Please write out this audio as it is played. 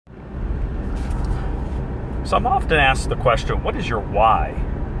So I'm often asked the question, what is your why?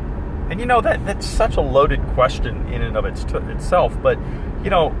 And that's such a loaded question in and of itself. But, a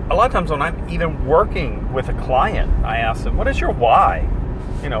lot of times when I'm even working with a client, I ask them, what is your why?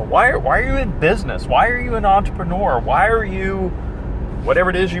 Why are you in business? Why are you an entrepreneur? Why are you whatever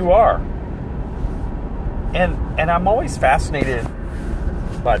it is you are? And I'm always fascinated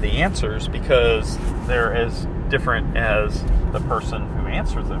by the answers because they're as different as the person who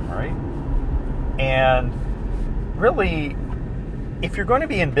answers them, right? And really, if you're going to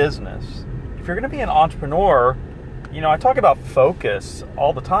be in business, if you're going to be an entrepreneur, I talk about focus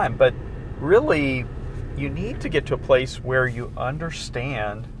all the time, but really you need to get to a place where you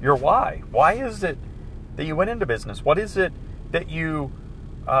understand your why. Why is it that you went into business? What is it that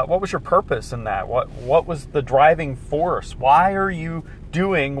what was your purpose in that? What was the driving force? Why are you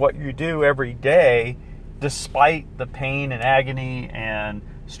doing what you do every day despite the pain and agony and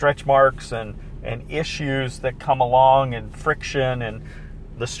stretch marks and issues that come along and friction and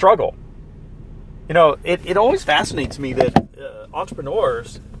the struggle? It always fascinates me that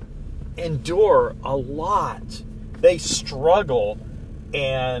entrepreneurs endure a lot. They struggle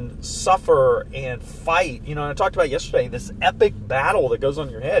and suffer and fight. And I talked about yesterday this epic battle that goes on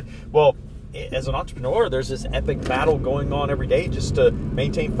in your head. Well, as an entrepreneur, there's this epic battle going on every day just to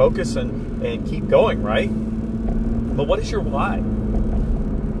maintain focus and keep going, right? But what is your why?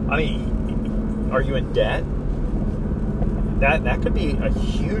 I mean, are you in debt? That could be a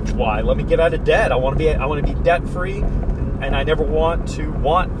huge why. Let me get out of debt. I want to be debt free, and I never want to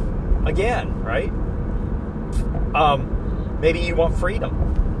want again, right? Maybe you want freedom.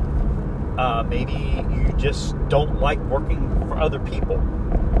 Maybe you just don't like working for other people.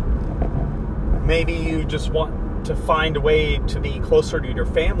 Maybe you just want to find a way to be closer to your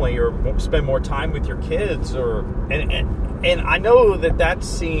family or spend more time with your kids. And I know that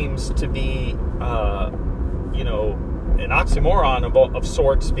seems to be, an oxymoron of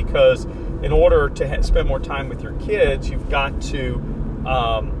sorts, because in order to spend more time with your kids, you've got to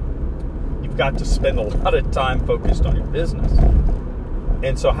spend a lot of time focused on your business.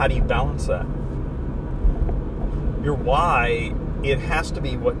 And so how do you balance that? Your why, it has to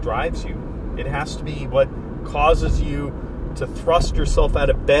be what drives you. It has to be what causes you to thrust yourself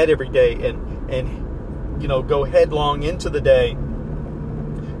out of bed every day and go headlong into the day,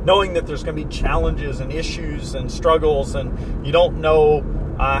 knowing that there's going to be challenges and issues and struggles, and you don't know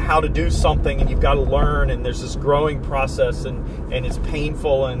how to do something, and you've got to learn, and there's this growing process, and it's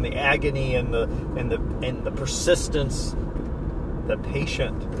painful, and the agony and the persistence, the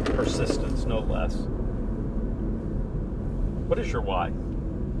patient persistence, no less. What is your why?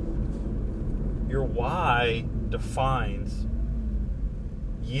 Your why defines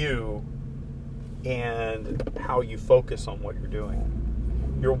you and how you focus on what you're doing.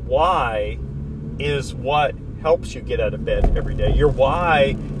 Your why is what helps you get out of bed every day. Your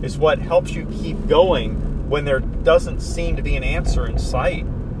why is what helps you keep going when there doesn't seem to be an answer in sight.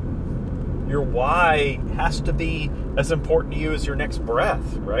 Your why has to be as important to you as your next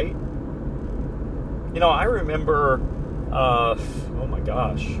breath, right? I remember,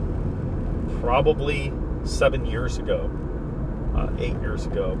 probably 7 years ago, 8 years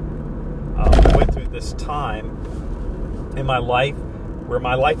ago, I went through this time in my life where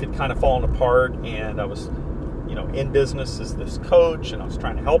my life had kind of fallen apart, and I was, in business as this coach, and I was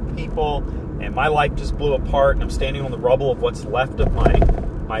trying to help people, and my life just blew apart, and I'm standing on the rubble of what's left of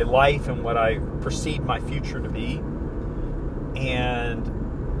my life and what I perceived my future to be. And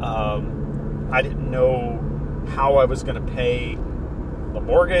I didn't know how I was going to pay the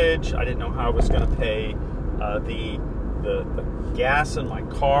mortgage. I didn't know how I was going to pay the gas in my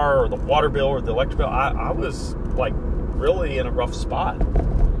car, or the water bill, or the electric bill. I was like really in a rough spot.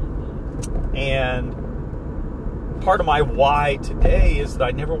 And part of my why today is that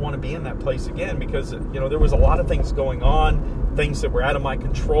I never want to be in that place again, because there was a lot of things going on, things that were out of my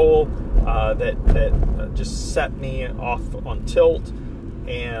control, that just set me off on tilt,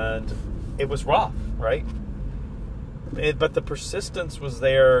 and it was rough, right? But the persistence was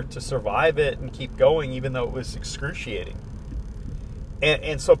there to survive it and keep going, even though it was excruciating.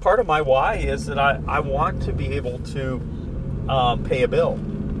 And so part of my why is that I want to be able to pay a bill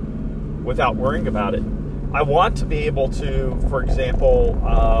without worrying about it. I want to be able to, for example,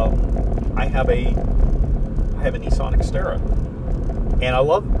 I have a Nissan Xterra, and I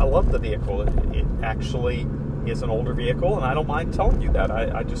love the vehicle. It actually is an older vehicle, and I don't mind telling you that.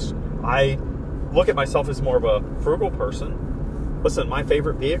 I look at myself as more of a frugal person. Listen, my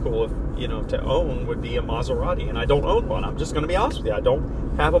favorite vehicle, to own would be a Maserati, and I don't own one. I'm just going to be honest with you. I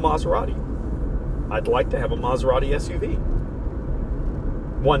don't have a Maserati. I'd like to have a Maserati SUV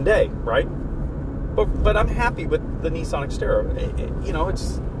one day, right? But I'm happy with the Nissan Xterra. You know,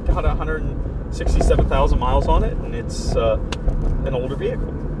 it's got 167,000 miles on it, and it's an older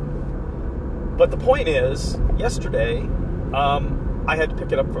vehicle. But the point is, yesterday, I had to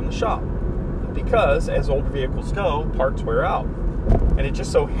pick it up from the shop because, as older vehicles go, parts wear out. And it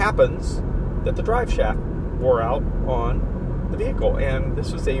just so happens that the drive shaft wore out on the vehicle. And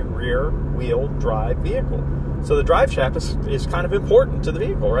this was a rear-wheel drive vehicle. So the drive shaft is kind of important to the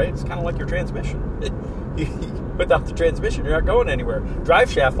vehicle, right? It's kind of like your transmission. Without the transmission, you're not going anywhere.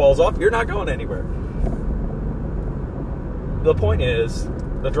 Drive shaft falls off, you're not going anywhere. The point is,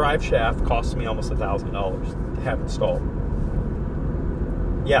 the drive shaft cost me almost $1,000 to have installed.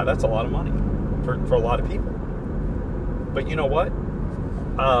 Yeah, that's a lot of money for a lot of people. But you know what?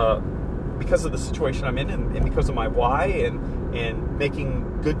 Because of the situation I'm in, and because of my why, and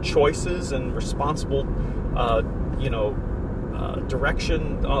making good choices and responsible,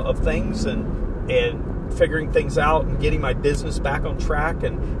 direction of things, and figuring things out, and getting my business back on track,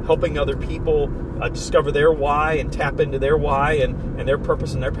 and helping other people discover their why and tap into their why and their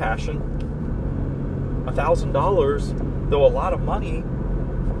purpose and their passion. $1,000, though a lot of money,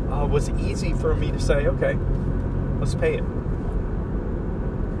 was easy for me to say, okay, let's pay it.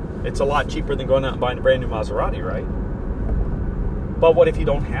 It's a lot cheaper than going out and buying a brand new Maserati, right? But what if you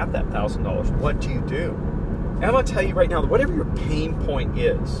don't have that $1,000? What do you do? And I'm going to tell you right now that whatever your pain point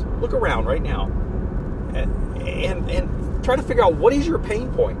is, look around right now and try to figure out what is your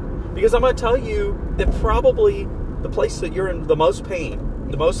pain point. Because I'm going to tell you that probably the place that you're in the most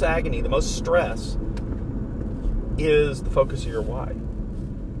pain, the most agony, the most stress is the focus of your why.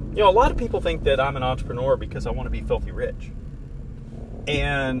 You know, a lot of people think that I'm an entrepreneur because I want to be filthy rich.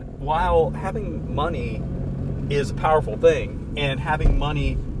 And while having money is a powerful thing, and having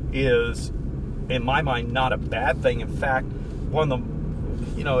money is, in my mind, not a bad thing. In fact, one of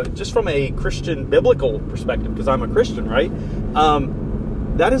the, just from a Christian biblical perspective, because I'm a Christian, right?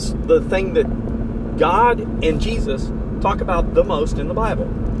 That is the thing that God and Jesus talk about the most in the Bible,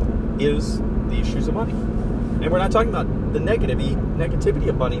 is the issues of money. And we're not talking about the negativity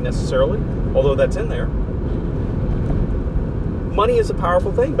of money necessarily, although that's in there. Money is a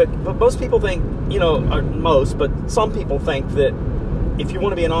powerful thing, but most people think, but some people think that if you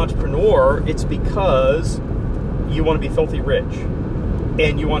want to be an entrepreneur, it's because you want to be filthy rich.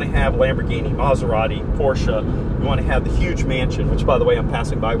 And you want to have Lamborghini, Maserati, Porsche. You want to have the huge mansion, which, by the way, I'm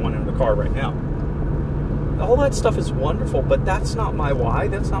passing by one in the car right now. All that stuff is wonderful, but that's not my why.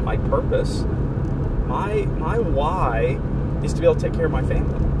 That's not my purpose. My why is to be able to take care of my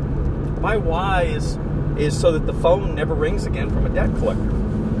family. My why is so that the phone never rings again from a debt collector.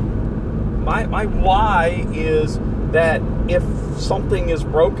 My why is that if something is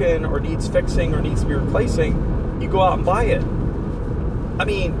broken or needs fixing or needs to be replacing, you go out and buy it. I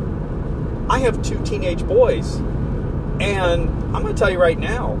mean, I have 2 teenage boys, and I'm going to tell you right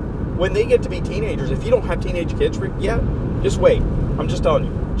now, when they get to be teenagers, if you don't have teenage kids yet, just wait. I'm just telling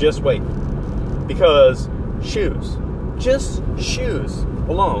you, just wait. Because just shoes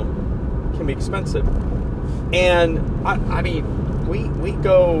alone can be expensive. And I mean, we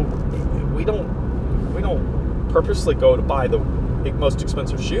don't purposely go to buy the most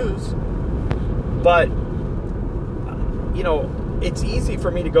expensive shoes, but it's easy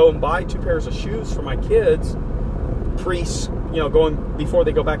for me to go and buy 2 pairs of shoes for my kids going before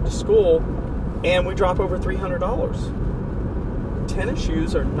they go back to school, and we drop over $300. Tennis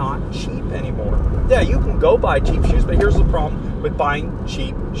shoes are not cheap anymore. Yeah, you can go buy cheap shoes, but here's the problem with buying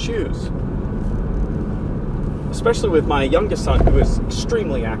cheap shoes. Especially with my youngest son, who is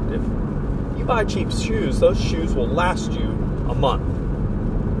extremely active. You buy cheap shoes, those shoes will last you a month.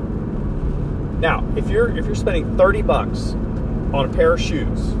 Now, if you're spending $30 on a pair of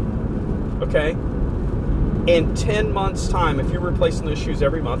shoes, okay, in 10 months' time, if you're replacing those shoes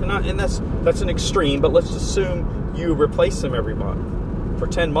every month, and that's an extreme, but let's assume you replace them every month for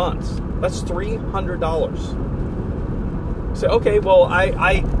 10 months. That's $300. So, okay, well,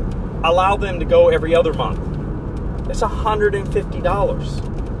 I allow them to go every other month. That's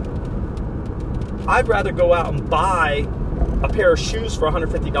 $150. I'd rather go out and buy a pair of shoes for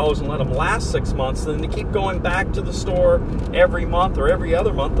 $150 and let them last 6 months than to keep going back to the store every month or every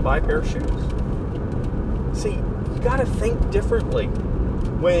other month to buy a pair of shoes. See, you got to think differently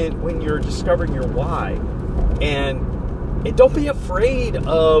when you're discovering your why. And don't be afraid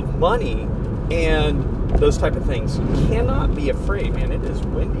of money and those type of things. You cannot be afraid, man. It is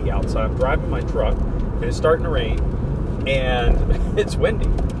windy outside. I'm driving my truck, and it's starting to rain, and it's windy.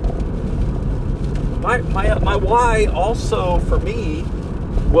 My why also for me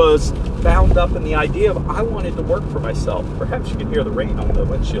was bound up in the idea of I wanted to work for myself. Perhaps you can hear the rain on the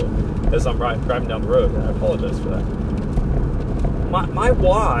windshield as I'm driving down the road, and I apologize for that. My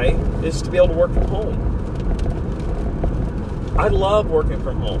why is to be able to work from home. I love working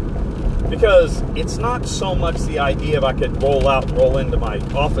from home because it's not so much the idea of I could roll into my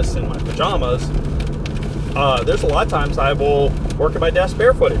office in my pajamas. There's a lot of times I will work at my desk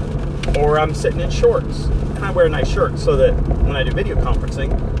barefooted, or I'm sitting in shorts, and I wear a nice shirt so that when I do video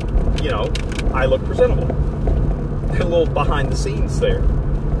conferencing, I look presentable. A little behind the scenes there.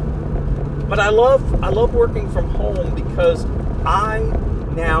 But I love working from home because I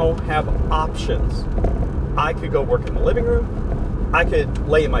now have options. I could go work in the living room. I could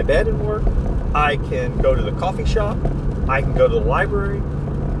lay in my bed and work. I can go to the coffee shop. I can go to the library.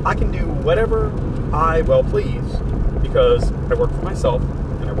 I can do whatever I well please because I work for myself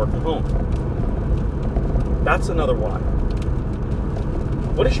and I work from home. That's another why.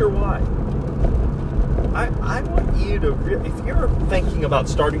 What is your why? I want you to, if you're thinking about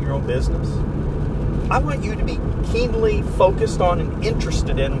starting your own business, I want you to be keenly focused on and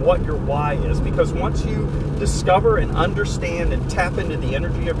interested in what your why is. Because once you discover and understand and tap into the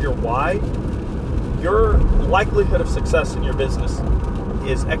energy of your why, your likelihood of success in your business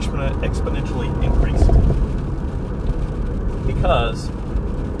is exponentially increased. Because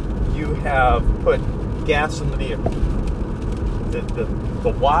you have put gas in the vehicle.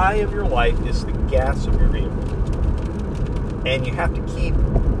 The why of your life is the gas of your vehicle. And you have to keep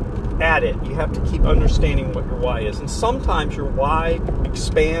at it. You have to keep understanding what your why is. And sometimes your why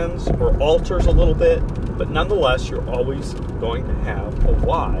expands or alters a little bit, but nonetheless, you're always going to have a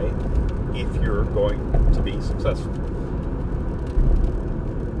why if you're going to be successful.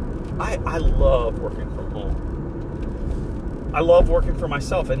 I love working from home. I love working for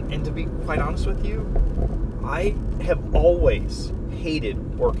myself. And to be quite honest with you, I have always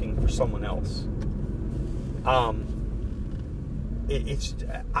hated working for someone else.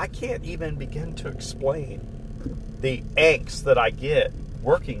 I can't even begin to explain the angst that I get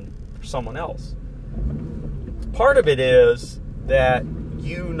working for someone else. Part of it is that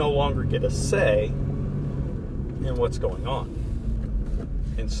you no longer get a say in what's going on.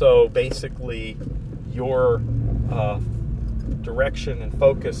 And so basically your direction and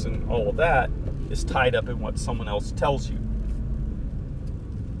focus and all of that is tied up in what someone else tells you.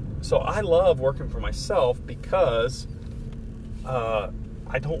 So I love working for myself because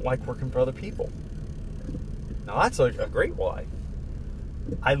I don't like working for other people. Now that's a great why.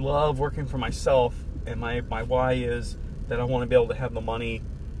 I love working for myself, and my why is that I want to be able to have the money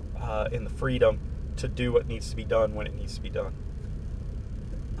and the freedom to do what needs to be done when it needs to be done.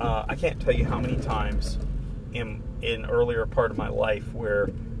 I can't tell you how many times in earlier part of my life where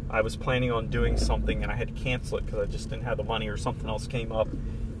I was planning on doing something and I had to cancel it because I just didn't have the money or something else came up.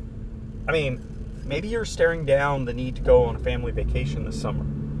 I mean, maybe you're staring down the need to go on a family vacation this summer.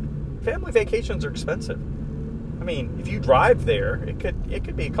 Family vacations are expensive. I mean, if you drive there, it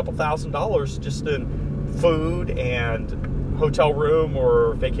could be a couple $1,000s just in food and hotel room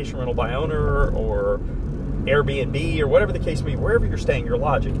or vacation rental by owner or Airbnb or whatever the case may be. Wherever you're staying, you're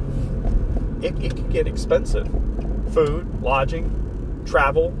lodging. It can get expensive. Food, lodging,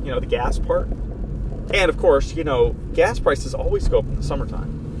 travel, the gas part. And of course, gas prices always go up in the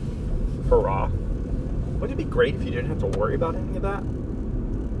summertime. Hurrah. Wouldn't it be great if you didn't have to worry about any of that?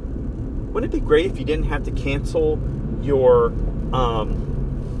 Wouldn't it be great if you didn't have to cancel your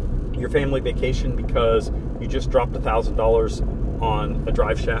family vacation because you just dropped $1,000 on a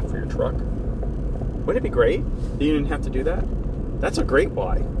drive shaft for your truck? Wouldn't it be great that you didn't have to do that? That's a great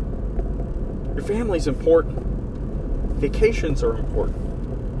why. Your family's important. Vacations are important.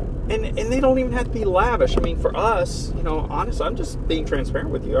 And they don't even have to be lavish. I mean, for us, honestly, I'm just being transparent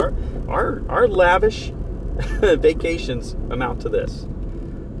with you. Our lavish vacations amount to this.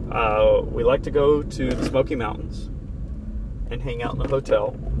 We like to go to the Smoky Mountains and hang out in a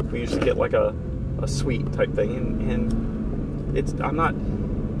hotel. We usually get like a suite type thing, and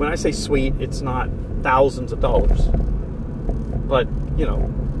when I say suite, it's not thousands of dollars, but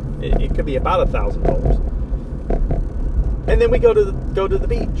it could be about $1,000. And then we go to the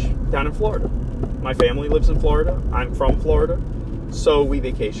beach down in Florida. My family lives in Florida. I'm from Florida, so we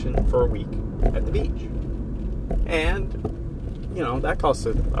vacation for a week at the beach, and that costs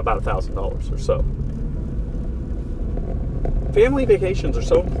about $1,000 or so. Family vacations are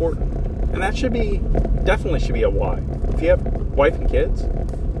so important, and that definitely should be a why. If you have wife and kids,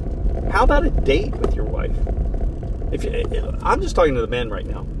 how about a date with your wife? I'm just talking to the men right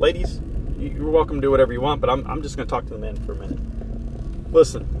now. Ladies, you're welcome to do whatever you want, but I'm just going to talk to the men for a minute.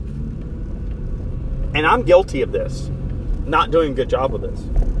 Listen, and I'm guilty of this, not doing a good job with this.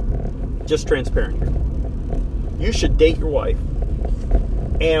 just transparent here. You should date your wife.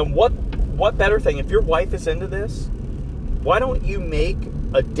 And what better thing, if your wife is into this, why don't you make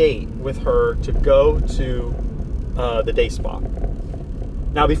a date with her to go to the day spa?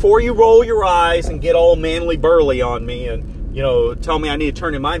 Now, before you roll your eyes and get all manly burly on me and, tell me I need to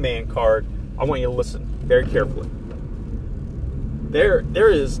turn in my man card, I want you to listen very carefully. There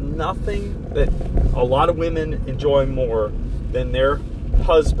is nothing that a lot of women enjoy more than their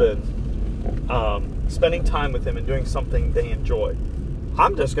husband spending time with them and doing something they enjoy.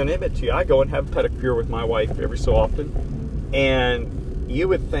 I'm just going to admit to you, I go and have a pedicure with my wife every so often, and you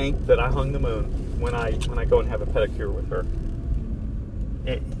would think that I hung the moon when I go and have a pedicure with her.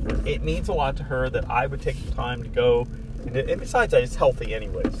 It means a lot to her that I would take the time to go, and besides that, it's healthy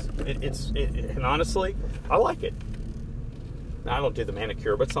anyways. And honestly, I like it. Now, I don't do the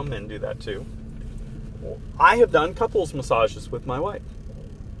manicure, but some men do that too. I have done couples massages with my wife.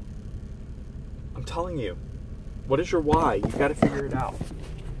 I'm telling you, what is your why? You've got to figure it out.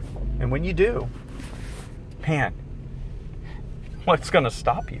 And when you do, man, what's going to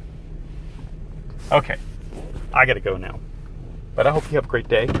stop you? Okay, I got to go now. But I hope you have a great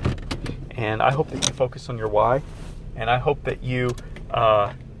day, and I hope that you focus on your why, and I hope that you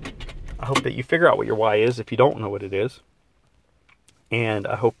figure out what your why is if you don't know what it is, and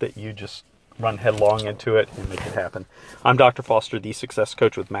I hope that you just run headlong into it and make it happen. I'm Dr. Foster, the Success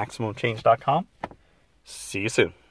Coach with MaximumChange.com. See you soon.